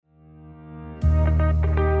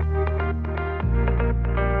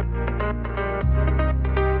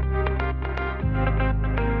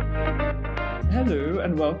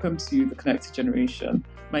and welcome to The Connected Generation.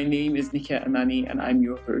 My name is Nikia Anani and I'm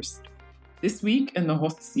your host. This week in the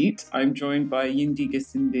hot seat, I'm joined by Yindi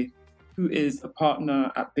Gesinde, who is a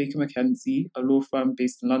partner at Baker McKenzie, a law firm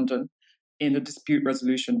based in London, in the dispute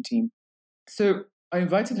resolution team. So I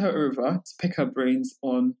invited her over to pick her brains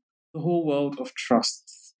on the whole world of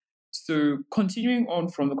trusts. So continuing on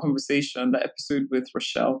from the conversation, the episode with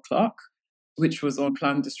Rochelle Clark, which was on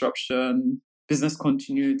planned disruption, business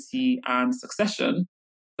continuity, and succession.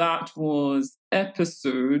 That was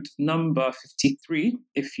episode number 53.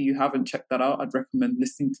 If you haven't checked that out, I'd recommend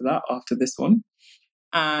listening to that after this one.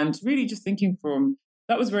 And really just thinking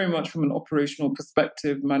that was very much from an operational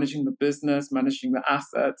perspective, managing the business, managing the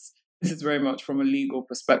assets. This is very much from a legal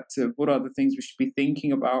perspective. What are the things we should be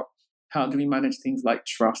thinking about? How do we manage things like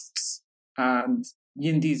trusts? And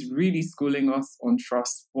Yindi's really schooling us on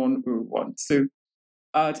Trust 101. So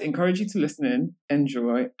I'd encourage you to listen in,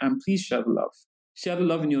 enjoy, and please share the love. Share the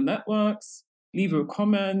love in your networks, leave a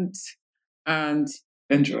comment, and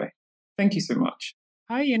enjoy. Thank you so much.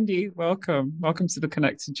 Hi, Yindi. Welcome. Welcome to the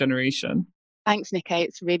Connected Generation. Thanks, Nikkei.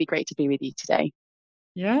 It's really great to be with you today.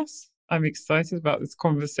 Yes, I'm excited about this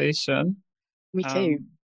conversation. Me too.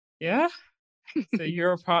 Yeah. So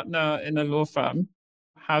you're a partner in a law firm.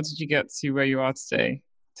 How did you get to where you are today?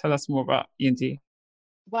 Tell us more about Yindi.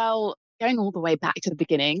 Well, going all the way back to the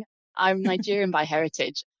beginning, I'm Nigerian by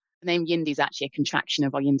heritage. The name Yindi is actually a contraction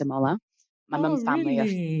of Oyindamola. My mum's family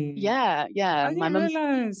really? Yeah. I didn't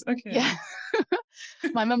realize. Okay. Yeah.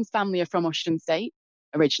 My mum's family are from Osun State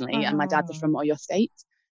originally, and my dad's are from Oyo State.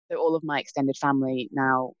 So all of my extended family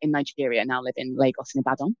now in Nigeria now live in Lagos and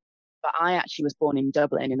Ibadan. But I actually was born in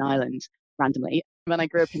Dublin in Ireland randomly when I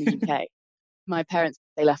grew up in the UK. My parents,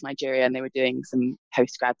 they left Nigeria and they were doing some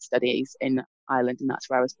postgrad studies in Ireland, and that's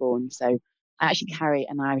where I was born. So I actually carry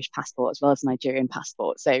an Irish passport as well as a Nigerian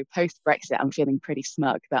passport. So post-Brexit, I'm feeling pretty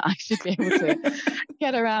smug that I should be able to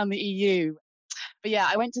get around the EU. But yeah,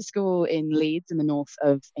 I went to school in Leeds in the north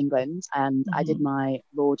of England, and I did my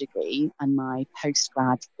law degree and my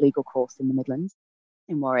postgrad legal course in the Midlands,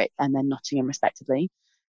 in Warwick and then Nottingham respectively.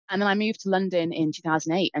 And then I moved to London in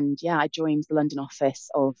 2008. And yeah, I joined the London office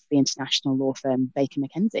of the international law firm Baker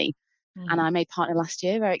McKenzie. And I made partner last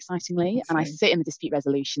year, very excitingly. Okay. And I sit in the dispute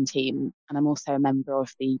resolution team. And I'm also a member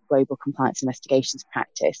of the global compliance investigations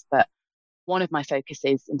practice. But one of my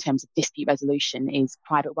focuses in terms of dispute resolution is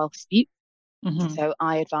private wealth disputes. So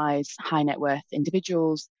I advise high net worth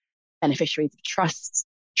individuals, beneficiaries of trusts,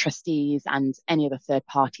 trustees, and any other third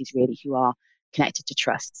parties really who are connected to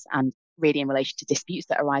trusts, and really in relation to disputes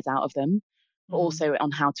that arise out of them, but also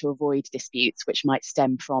on how to avoid disputes which might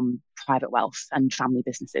stem from private wealth and family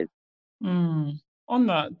businesses. On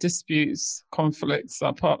that, disputes, conflicts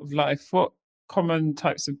are part of life. What common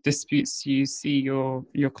types of disputes do you see your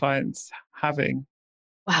clients having?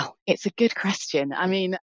 Wow, it's a good question. I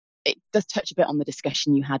mean, it does touch a bit on the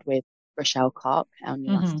discussion you had with Rochelle Clark on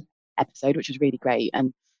your last episode, which was really great.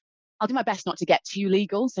 And I'll do my best not to get too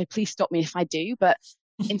legal, so please stop me if I do. But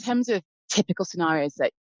in terms of typical scenarios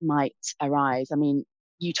that might arise, I mean,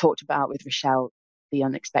 you talked about with Rochelle the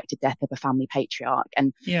unexpected death of a family patriarch,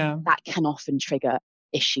 and that can often trigger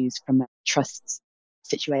issues from a trust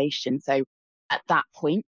situation. So at that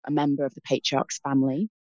point, a member of the patriarch's family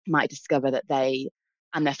might discover that they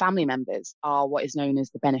and their family members are what is known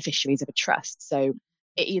as the beneficiaries of a trust. So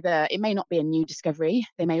it may not be a new discovery.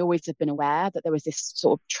 They may always have been aware that there was this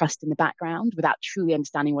sort of trust in the background without truly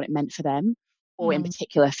understanding what it meant for them, or in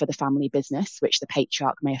particular for the family business, which the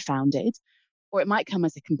patriarch may have founded. Or it might come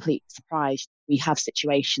as a complete surprise. We have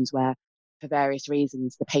situations where, for various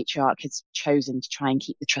reasons, the patriarch has chosen to try and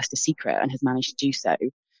keep the trust a secret and has managed to do so.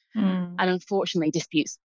 And unfortunately,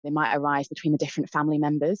 disputes, they might arise between the different family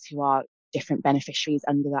members who are different beneficiaries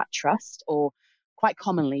under that trust, or quite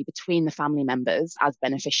commonly between the family members as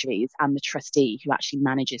beneficiaries and the trustee who actually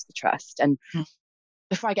manages the trust. And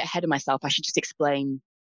before I get ahead of myself, I should just explain,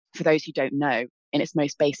 for those who don't know, in its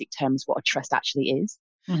most basic terms, what a trust actually is.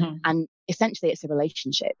 And essentially, it's a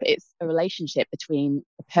relationship. It's a relationship between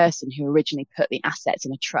the person who originally put the assets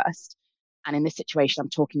in a trust. And in this situation I'm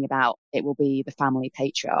talking about, it will be the family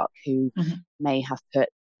patriarch who may have put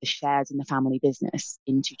the shares in the family business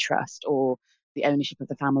into trust, or the ownership of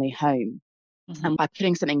the family home. And by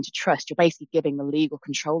putting something into trust, you're basically giving the legal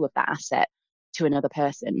control of that asset to another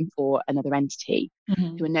person or another entity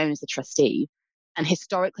who are known as the trustee. And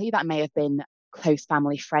historically, that may have been a close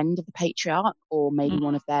family friend of the patriarch, or maybe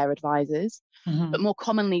one of their advisors. But more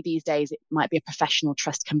commonly these days, it might be a professional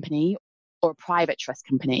trust company or a private trust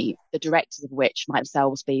company, the directors of which might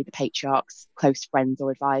themselves be the patriarch's close friends or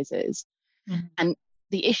advisors. And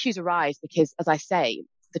the issues arise because, as I say,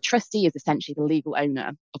 the trustee is essentially the legal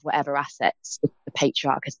owner of whatever assets the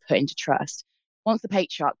patriarch has put into trust. Once the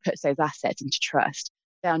patriarch puts those assets into trust,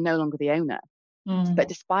 they are no longer the owner. But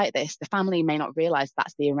despite this, the family may not realize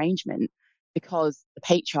that's the arrangement, because the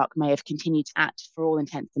patriarch may have continued to act for all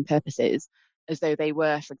intents and purposes as though they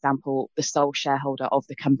were, for example, the sole shareholder of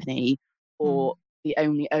the company or the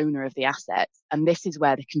only owner of the assets. And this is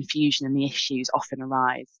where the confusion and the issues often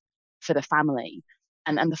arise for the family.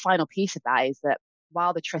 And the final piece of that is that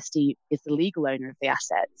while the trustee is the legal owner of the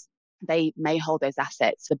assets, they may hold those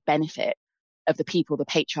assets for the benefit of the people the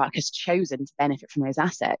patriarch has chosen to benefit from those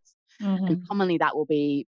assets. And commonly that will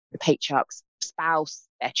be the patriarch's spouse,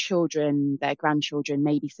 their children, their grandchildren,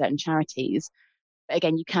 maybe certain charities. But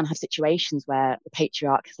again, you can have situations where the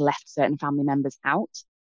patriarch has left certain family members out.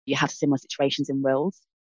 You have similar situations in wills.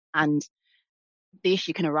 And the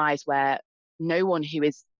issue can arise where no one who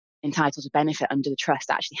is entitled to benefit under the trust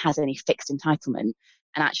actually has any fixed entitlement.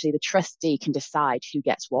 And actually the trustee can decide who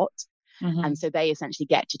gets what. And so they essentially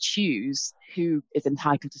get to choose who is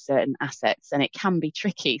entitled to certain assets. And it can be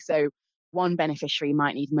tricky. So one beneficiary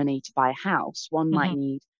might need money to buy a house. One might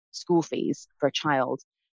need school fees for a child.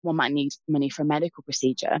 One might need money for a medical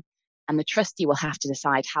procedure. And the trustee will have to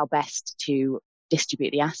decide how best to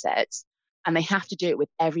distribute the assets. And they have to do it with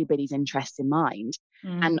everybody's interests in mind.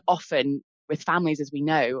 And often with families, as we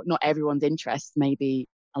know, not everyone's interests may be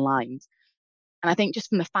aligned. And I think just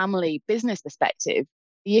from the family business perspective,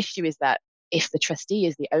 the issue is that if the trustee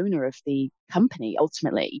is the owner of the company,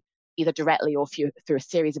 ultimately, either directly or through a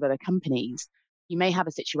series of other companies, you may have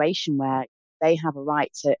a situation where they have a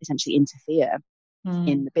right to essentially interfere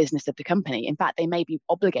in the business of the company. In fact, they may be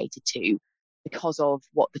obligated to because of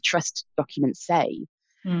what the trust documents say.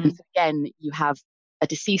 And so again, you have a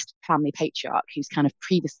deceased family patriarch who's kind of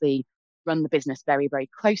previously run the business very, very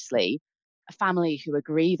closely, a family who are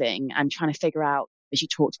grieving and trying to figure out, as you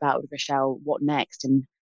talked about with Rochelle, what next and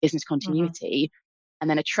business continuity. And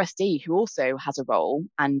then a trustee who also has a role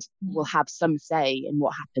and will have some say in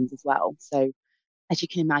what happens as well. So as you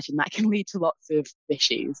can imagine, that can lead to lots of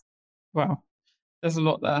issues. Wow, there's a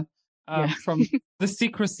lot there. From the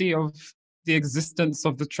secrecy of the existence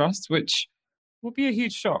of the trust, which will be a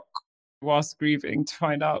huge shock whilst grieving to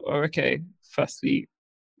find out, oh, okay, firstly,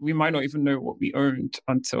 we might not even know what we owned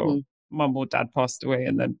until mum or dad passed away.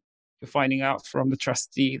 And then you're finding out from the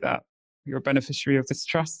trustee that you're a beneficiary of this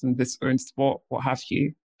trust and this owns what have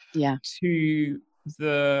you. Yeah. To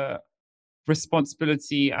the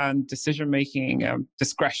responsibility and decision-making,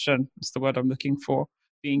 discretion is the word I'm looking for,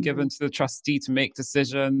 being given to the trustee to make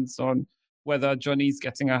decisions on whether Johnny's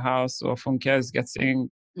getting a house or Funke is getting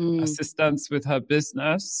assistance with her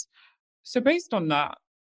business. So based on that,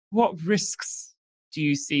 what risks do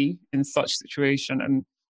you see in such situation, and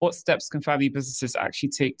what steps can family businesses actually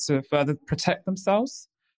take to further protect themselves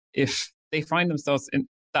if they find themselves in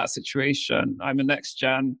that situation? I'm a next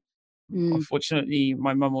gen. Unfortunately,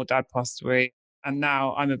 my mum or dad passed away, and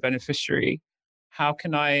now I'm a beneficiary. How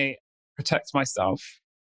can I protect myself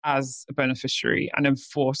as a beneficiary and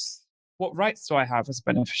enforce what rights do I have as a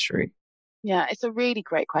beneficiary? Yeah, it's a really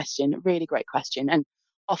great question, and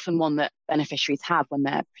often one that beneficiaries have when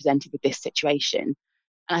they're presented with this situation.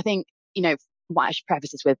 And I think, what I should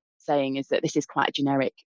preface this with saying is that this is quite a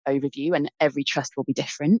generic overview and every trust will be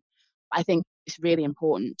different. I think it's really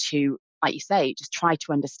important to, like you say, just try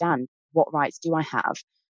to understand what rights do I have?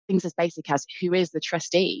 Things as basic as who is the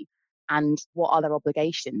trustee and what are their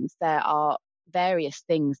obligations? There are various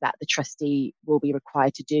things that the trustee will be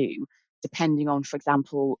required to do depending on, for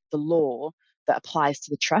example, the law that applies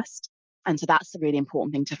to the trust. And so that's a really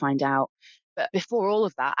important thing to find out. But before all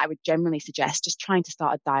of that, I would generally suggest just trying to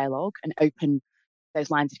start a dialogue and open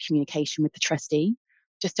those lines of communication with the trustee,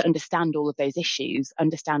 just to understand all of those issues,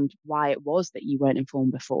 understand why it was that you weren't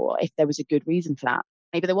informed before, if there was a good reason for that.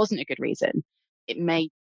 Maybe there wasn't a good reason. It may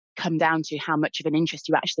come down to how much of an interest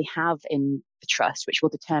you actually have in the trust, which will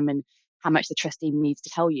determine how much the trustee needs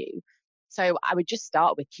to tell you. So I would just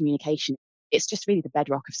start with communication. It's just really the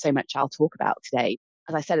bedrock of so much I'll talk about today.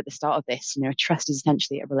 As I said at the start of this, a trust is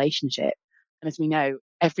essentially a relationship. And as we know,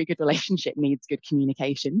 every good relationship needs good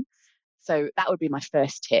communication. So that would be my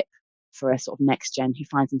first tip for a sort of next gen who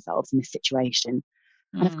finds themselves in this situation.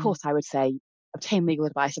 And of course, I would say obtain legal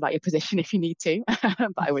advice about your position if you need to,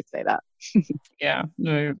 but I would say that. Yeah,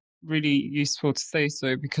 no, really useful to say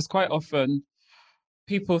so, because quite often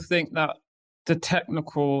people think that the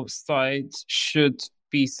technical side should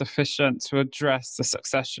be sufficient to address the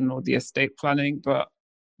succession or the estate planning, but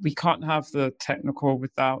we can't have the technical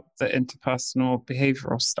without the interpersonal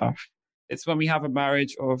behavioral stuff. It's when we have a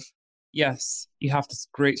marriage of, yes, you have this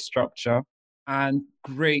great structure and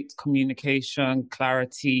great communication,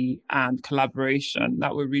 clarity, and collaboration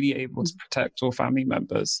that we're really able to protect all family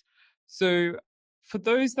members. So for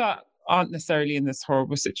those that aren't necessarily in this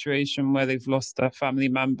horrible situation where they've lost a family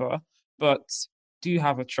member, but do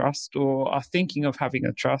have a trust or are thinking of having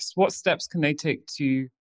a trust, what steps can they take to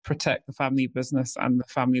protect the family business and the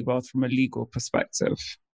family wealth from a legal perspective?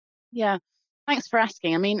 Yeah, thanks for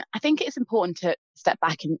asking. I mean, I think it's important to step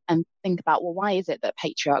back and think about, well, why is it that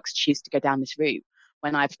patriarchs choose to go down this route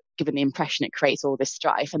when I've given the impression it creates all this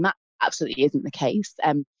strife? And that absolutely isn't the case.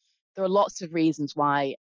 There are lots of reasons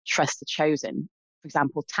why trusts are chosen. For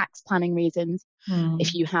example, tax planning reasons.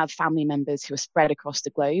 If you have family members who are spread across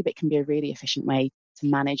the globe, it can be a really efficient way to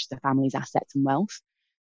manage the family's assets and wealth.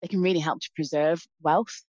 They can really help to preserve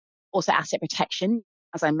wealth. Also, asset protection.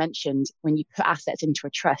 As I mentioned, when you put assets into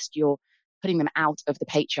a trust, you're putting them out of the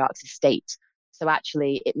patriarch's estate. So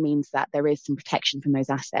actually, it means that there is some protection from those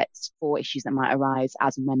assets for issues that might arise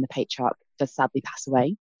as and when the patriarch does sadly pass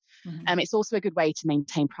away. It's also a good way to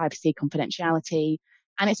maintain privacy, confidentiality,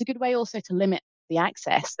 and it's a good way also to limit the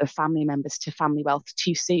access of family members to family wealth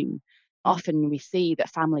too soon. Often we see that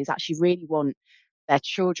families actually really want their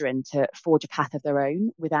children to forge a path of their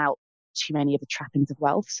own without too many of the trappings of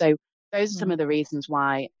wealth. So those are some of the reasons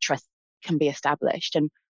why trust can be established. And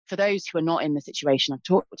for those who are not in the situation I've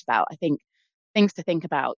talked about, I think things to think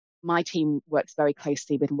about. My team works very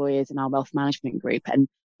closely with lawyers in our wealth management group, and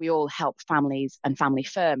we all help families and family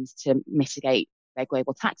firms to mitigate their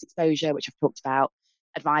global tax exposure, which I've talked about,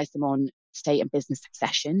 advise them on state and business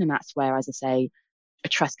succession. And that's where, as I say, a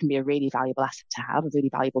trust can be a really valuable asset to have, a really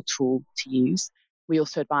valuable tool to use. We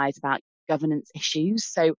also advise about governance issues.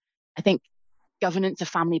 So I think governance of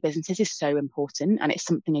family businesses is so important. And it's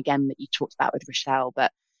something, again, that you talked about with Rochelle.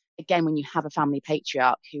 But again, when you have a family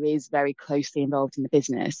patriarch who is very closely involved in the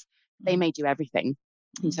business, they may do everything.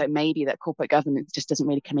 And so it may be that corporate governance just doesn't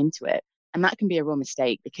really come into it. And that can be a real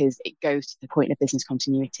mistake because it goes to the point of business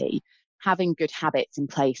continuity. Having good habits in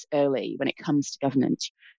place early when it comes to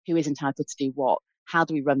governance, who is entitled to do what, how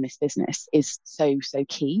do we run this business is so, so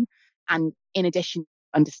key. And in addition,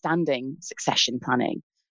 understanding succession planning,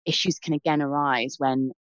 issues can again arise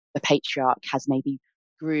when the patriarch has maybe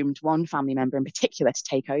groomed one family member in particular to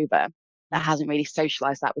take over that hasn't really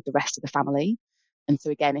socialized that with the rest of the family. And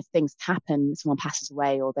so again, if things happen, someone passes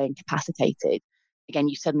away or they're incapacitated, again,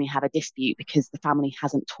 you suddenly have a dispute because the family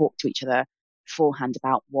hasn't talked to each other beforehand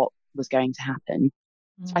about what was going to happen.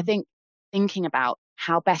 So I think thinking about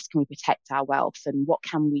how best can we protect our wealth and what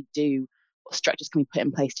can we do, what structures can we put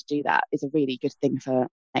in place to do that is a really good thing for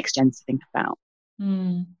next gens to think about.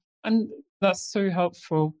 And that's so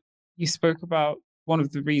helpful. You spoke about one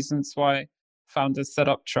of the reasons why founders set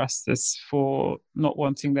up trusts is for not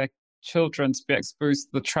wanting their children to be exposed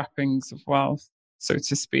to the trappings of wealth, so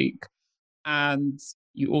to speak. And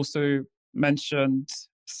you also mentioned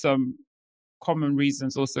some common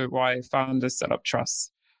reasons also why founders set up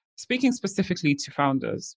trusts. Speaking specifically to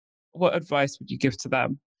founders, what advice would you give to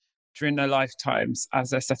them during their lifetimes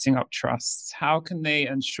as they're setting up trusts? How can they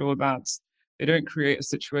ensure that they don't create a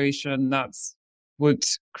situation that would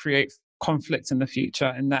create conflict in the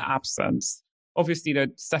future in their absence? Obviously, they're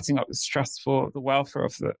setting up this trust for the welfare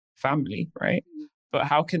of the family, right? But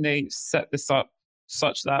how can they set this up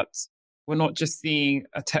such that we're not just seeing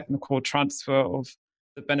a technical transfer of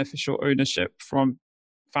the beneficial ownership from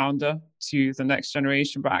founder to the next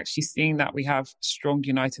generation, but actually seeing that we have strong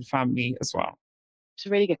united family as well? It's a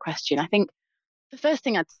really good question. I think the first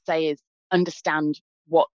thing I'd say is understand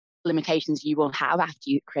what limitations you will have after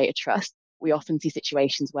you create a trust. We often see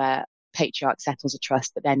situations where patriarch settles a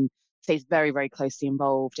trust, but then stays very, very closely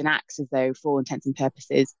involved and acts as though, for all intents and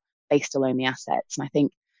purposes, they still own the assets. And I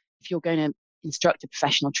think if you're going to instruct a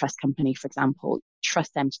professional trust company, for example,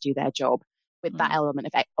 trust them to do their job with that element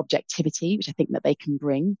of objectivity, which I think that they can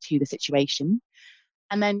bring to the situation.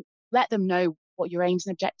 And then let them know what your aims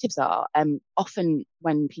and objectives are. Often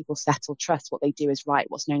when people settle trust, what they do is write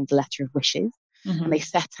what's known as a letter of wishes. And they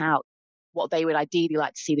set out what they would ideally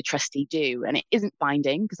like to see the trustee do. And it isn't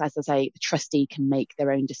binding because, as I say, the trustee can make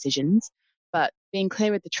their own decisions. But being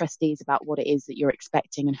clear with the trustees about what it is that you're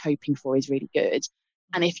expecting and hoping for is really good.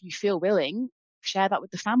 And if you feel willing, share that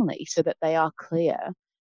with the family so that they are clear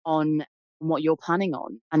on what you're planning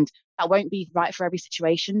on. And that won't be right for every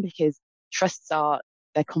situation because trusts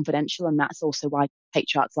they're confidential, and that's also why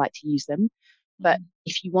patriarchs like to use them. But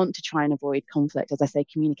if you want to try and avoid conflict, as I say,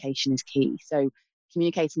 communication is key. So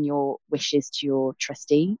communicating your wishes to your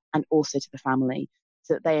trustee and also to the family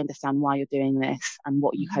so that they understand why you're doing this and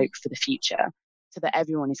what you hope for the future, so that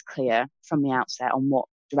everyone is clear from the outset on what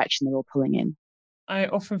direction they're all pulling in. I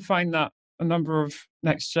often find that a number of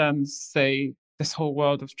next gens say this whole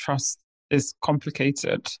world of trust is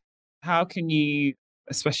complicated. How can you,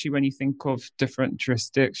 especially when you think of different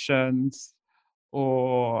jurisdictions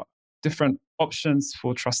or different options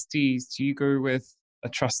for trustees, do you go with a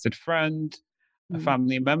trusted friend, a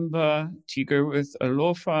family member? Do you go with a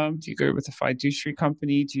law firm? Do you go with a fiduciary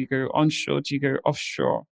company? Do you go onshore? Do you go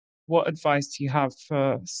offshore? What advice do you have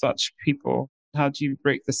for such people? How do you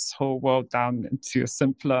break this whole world down into a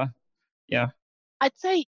simpler, I'd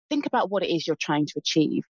say think about what it is you're trying to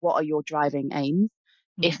achieve. What are your driving aims?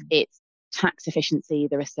 If it's tax efficiency,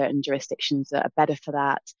 there are certain jurisdictions that are better for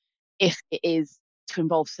that. If it is to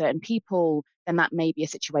involve certain people, then that may be a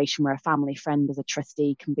situation where a family friend as a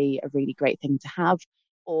trustee can be a really great thing to have.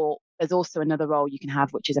 Or there's also another role you can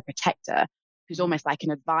have, which is a protector, who's almost like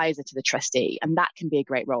an advisor to the trustee. And that can be a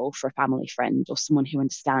great role for a family friend or someone who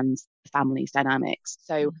understands the family's dynamics.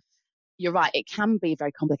 So you're right, it can be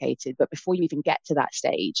very complicated. But before you even get to that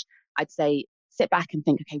stage, I'd say sit back and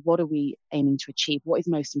think, okay, what are we aiming to achieve? What is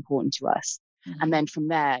most important to us? And then from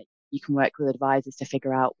there, you can work with advisors to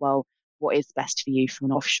figure out, well, what is best for you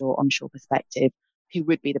from an offshore, onshore perspective? Who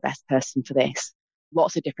would be the best person for this?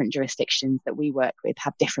 Lots of different jurisdictions that we work with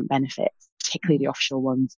have different benefits, particularly the offshore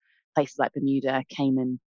ones. Places like Bermuda,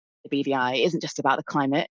 Cayman, the BVI. It isn't just about the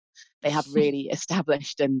climate. They have really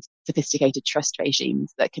established and sophisticated trust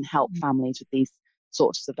regimes that can help families with these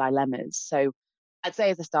sorts of dilemmas. So I'd say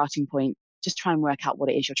as a starting point, just try and work out what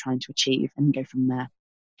it is you're trying to achieve and go from there.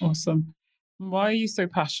 Awesome. Why are you so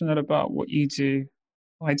passionate about what you do?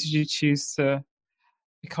 Why did you choose to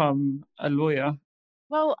become a lawyer?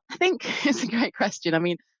 Well, I think it's a great question. I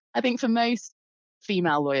mean, I think for most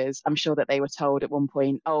female lawyers, I'm sure that they were told at one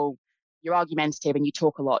point, oh, you're argumentative and you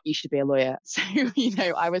talk a lot, you should be a lawyer. So,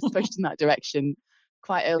 I was pushed in that direction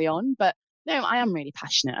quite early on. But no, I am really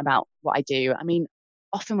passionate about what I do. I mean,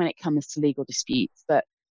 often when it comes to legal disputes, but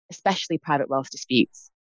especially private wealth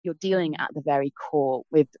disputes, you're dealing at the very core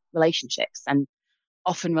with relationships and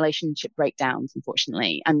often relationship breakdowns,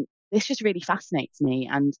 unfortunately. And this just really fascinates me.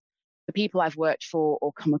 And the people I've worked for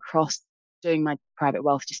or come across doing my private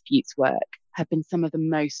wealth disputes work have been some of the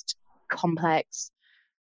most complex,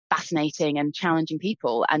 fascinating, and challenging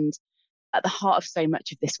people. And at the heart of so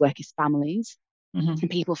much of this work is families and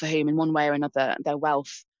people for whom, in one way or another, their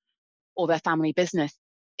wealth or their family business,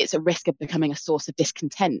 it's a risk of becoming a source of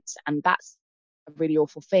discontent. And that's a really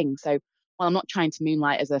awful thing. So while I'm not trying to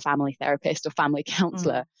moonlight as a family therapist or family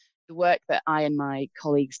counselor, the work that I and my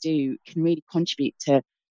colleagues do can really contribute to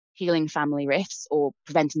healing family rifts or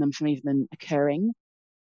preventing them from even occurring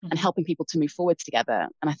and helping people to move forwards together.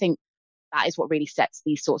 And I think that is what really sets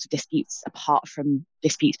these sorts of disputes apart from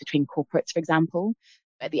disputes between corporates, for example.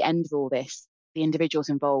 But at the end of all this, the individuals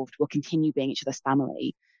involved will continue being each other's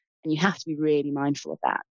family. And you have to be really mindful of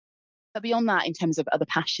that. But beyond that, in terms of other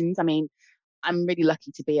passions, I mean, I'm really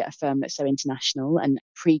lucky to be at a firm that's so international. And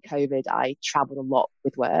pre-COVID, I traveled a lot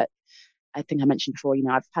with work. I think I mentioned before,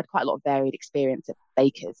 I've had quite a lot of varied experience at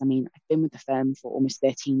Baker's. I mean, I've been with the firm for almost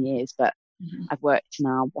 13 years, but I've worked in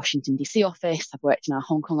our Washington, D.C. office. I've worked in our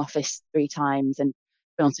Hong Kong office 3 times and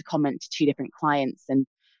been on to comment to 2 different clients. And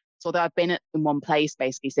so although I've been in one place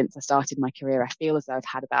basically since I started my career, I feel as though I've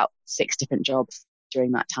had about 6 different jobs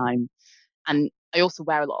during that time. And I also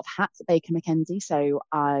wear a lot of hats at Baker McKenzie. So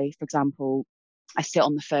for example, I sit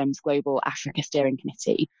on the firm's Global Africa Steering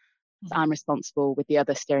Committee. So I'm responsible with the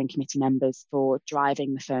other steering committee members for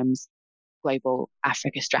driving the firm's global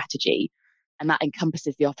Africa strategy. And that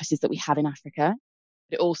encompasses the offices that we have in Africa.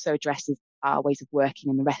 But it also addresses our ways of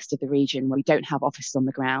working in the rest of the region where we don't have offices on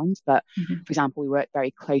the ground. But for example, we work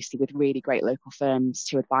very closely with really great local firms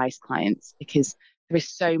to advise clients because there is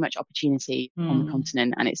so much opportunity on the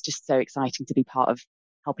continent. And it's just so exciting to be part of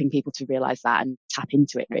helping people to realize that and tap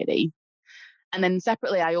into it, really. And then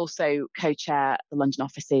separately, I also co-chair the London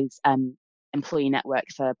office's employee network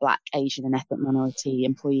for Black, Asian and ethnic minority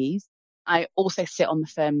employees. I also sit on the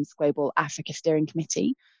firm's Global Africa Steering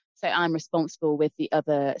Committee. So I'm responsible with the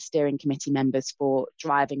other steering committee members for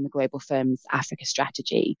driving the global firm's Africa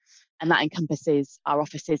strategy. And that encompasses our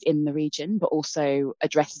offices in the region, but also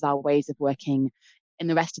addresses our ways of working in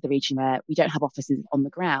the rest of the region where we don't have offices on the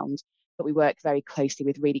ground, but we work very closely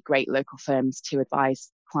with really great local firms to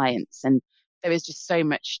advise clients. And there is just so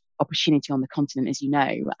much opportunity on the continent, as you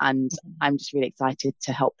know, and I'm just really excited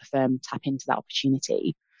to help the firm tap into that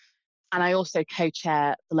opportunity. And I also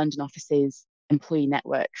co-chair the London office's employee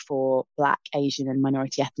network for Black, Asian and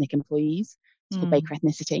minority ethnic employees. It's called Baker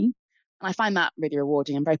Ethnicity. And I find that really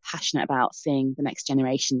rewarding. I'm very passionate about seeing the next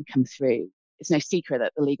generation come through. It's no secret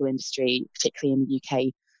that the legal industry, particularly in the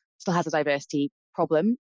UK, still has a diversity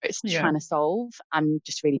problem it's trying to solve. I'm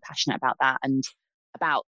just really passionate about that and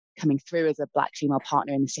about coming through as a Black female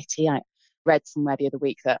partner in the city. I read somewhere the other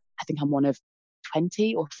week that I think I'm one of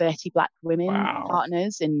 20 or 30 Black women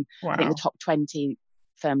partners in, I think, the top 20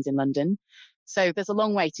 firms in London. So there's a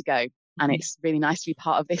long way to go. And it's really nice to be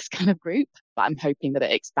part of this kind of group, but I'm hoping that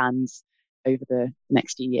it expands over the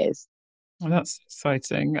next few years. Well, that's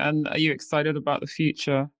exciting. And are you excited about the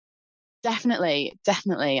future? Definitely.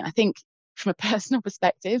 I think from a personal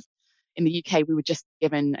perspective, in the UK, we were just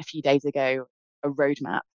given a few days ago a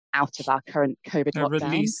roadmap out of our current COVID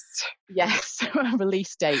lockdown. Release. Yes, a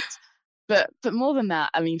release date. But more than that,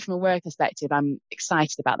 I mean, from a work perspective, I'm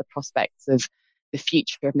excited about the prospects of the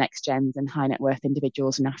future of next gens and high net worth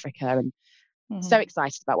individuals in Africa, and so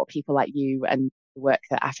excited about what people like you and the work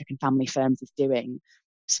that African Family Firms is doing,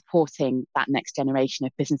 supporting that next generation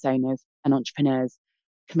of business owners and entrepreneurs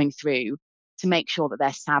coming through to make sure that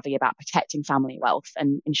they're savvy about protecting family wealth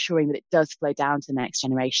and ensuring that it does flow down to the next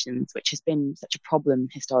generations, which has been such a problem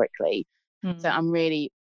historically. So I'm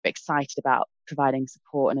really excited about providing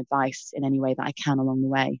support and advice in any way that I can along the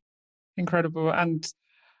way. Incredible. And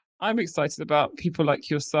I'm excited about people like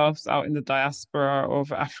yourselves out in the diaspora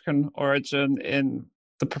of African origin in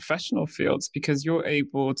the professional fields, because you're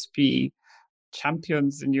able to be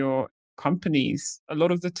champions in your companies. A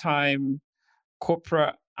lot of the time,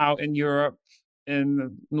 corporate out in Europe,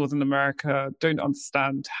 in Northern America, don't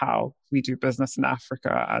understand how we do business in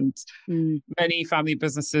Africa. And many family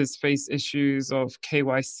businesses face issues of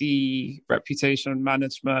KYC, reputation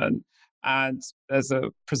management, and there's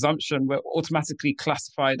a presumption we're automatically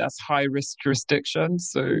classified as high-risk jurisdictions.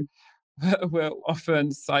 So we're often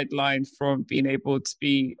sidelined from being able to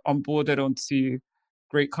be onboarded onto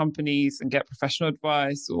great companies and get professional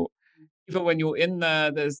advice. Or even when you're in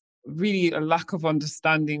there, there's really a lack of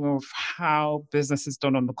understanding of how business is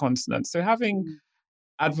done on the continent. So having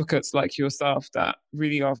advocates like yourself that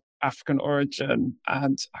really are African origin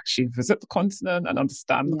and actually visit the continent and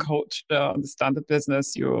understand the culture, understand the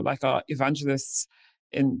business, you're like our evangelists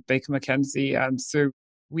in Baker McKenzie. And so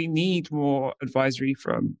we need more advisory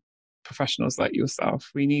from professionals like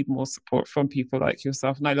yourself. We need more support from people like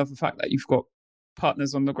yourself. And I love the fact that you've got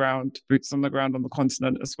partners on the ground, boots on the ground on the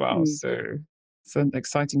continent as well. So it's an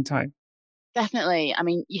exciting time. Definitely. I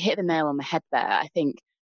mean, you hit the nail on the head there. I think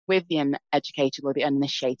with the uneducated or the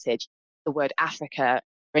uninitiated, the word Africa,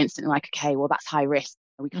 for instance, like, okay, well, that's high risk.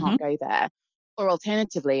 We can't go there. Or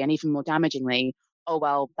alternatively, and even more damagingly, oh,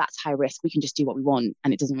 well, that's high risk. We can just do what we want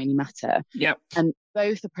and it doesn't really matter. Yep. And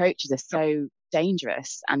both approaches are so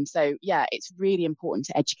dangerous. And so, yeah, it's really important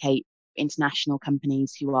to educate international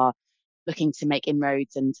companies who are looking to make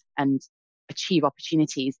inroads and achieve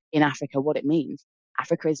opportunities in Africa, what it means.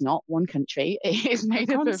 Africa is not one country. It is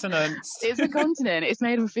made up of it's a continent. It's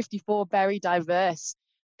made up of 54 very diverse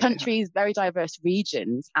countries, very diverse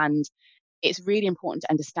regions. And it's really important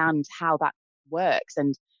to understand how that works.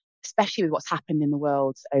 And especially with what's happened in the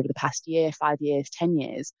world over the past year, 5 years, 10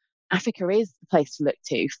 years, Africa is the place to look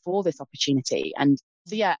to for this opportunity. And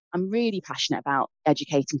so, yeah, I'm really passionate about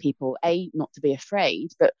educating people, A, not to be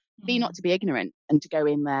afraid, but B, not to be ignorant and to go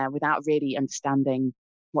in there without really understanding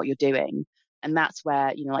what you're doing. And that's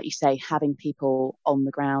where, you know, like you say, having people on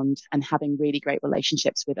the ground and having really great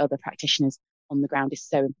relationships with other practitioners on the ground is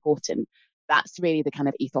so important. That's really the kind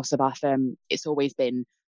of ethos of our firm. It's always been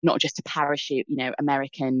not just to parachute, you know,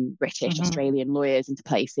 American, British, Australian lawyers into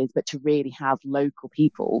places, but to really have local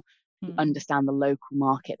people who understand the local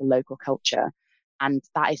market, the local culture. And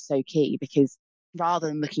that is so key, because rather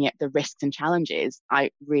than looking at the risks and challenges,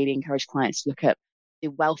 I really encourage clients to look at the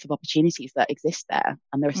wealth of opportunities that exist there.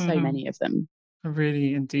 And there are so many of them.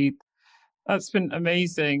 Really, indeed. That's been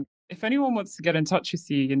amazing. If anyone wants to get in touch with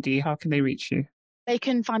you, Yindi, how can they reach you? They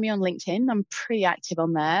can find me on LinkedIn. I'm pretty active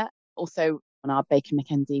on there. Also on our Baker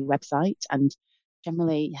McKenzie website, and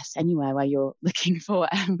generally, yes, anywhere where you're looking for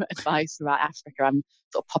advice about Africa. I'm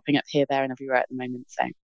sort of popping up here, there and everywhere at the moment. So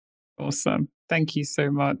awesome. Thank you so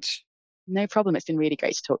much. No problem. It's been really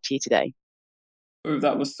great to talk to you today. Oh,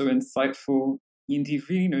 that was so insightful. Yindi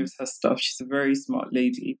really knows her stuff. She's a very smart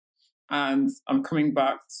lady. And I'm coming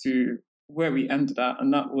back to where we ended at,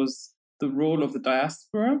 and that was the role of the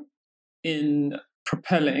diaspora in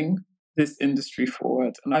propelling this industry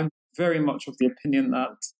forward. And I'm very much of the opinion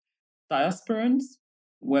that diasporans,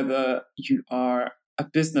 whether you are a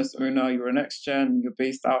business owner, you're an ex-gen, you're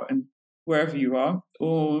based out in wherever you are,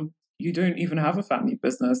 or you don't even have a family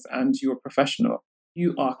business and you're a professional,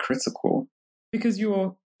 you are critical because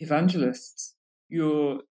you're evangelists.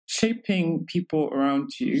 You're shaping people around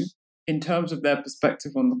you in terms of their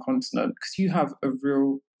perspective on the continent, because you have a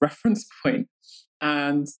real reference point.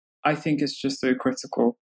 And I think it's just so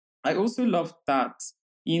critical. I also love that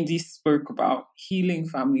Yindi spoke about healing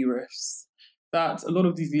family rifts, that a lot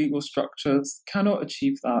of these legal structures cannot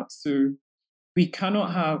achieve that. So we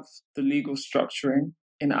cannot have the legal structuring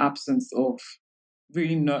in absence of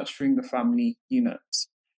really nurturing the family unit.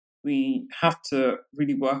 We have to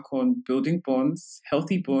really work on building bonds,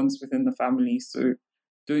 healthy bonds within the family. So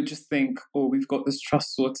don't just think, oh, we've got this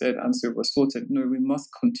trust sorted and so we're sorted. No, we must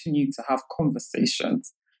continue to have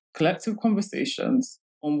conversations, collective conversations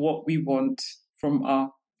on what we want from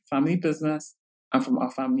our family business and from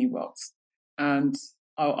our family wealth. And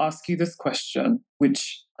I'll ask you this question,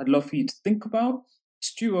 which I'd love for you to think about,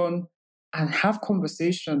 stew on, and have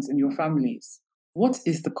conversations in your families. What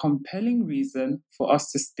is the compelling reason for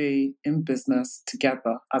us to stay in business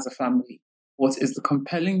together as a family? What is the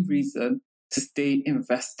compelling reason to stay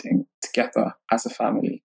investing together as a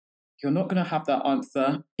family? You're not going to have that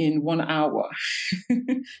answer in 1 hour.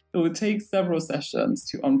 It will take several sessions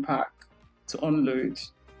to unpack, to unload.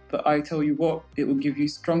 But I tell you what, it will give you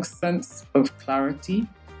strong sense of clarity,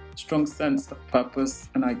 strong sense of purpose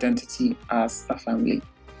and identity as a family.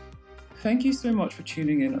 Thank you so much for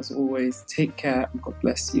tuning in as always. Take care and God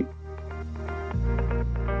bless you.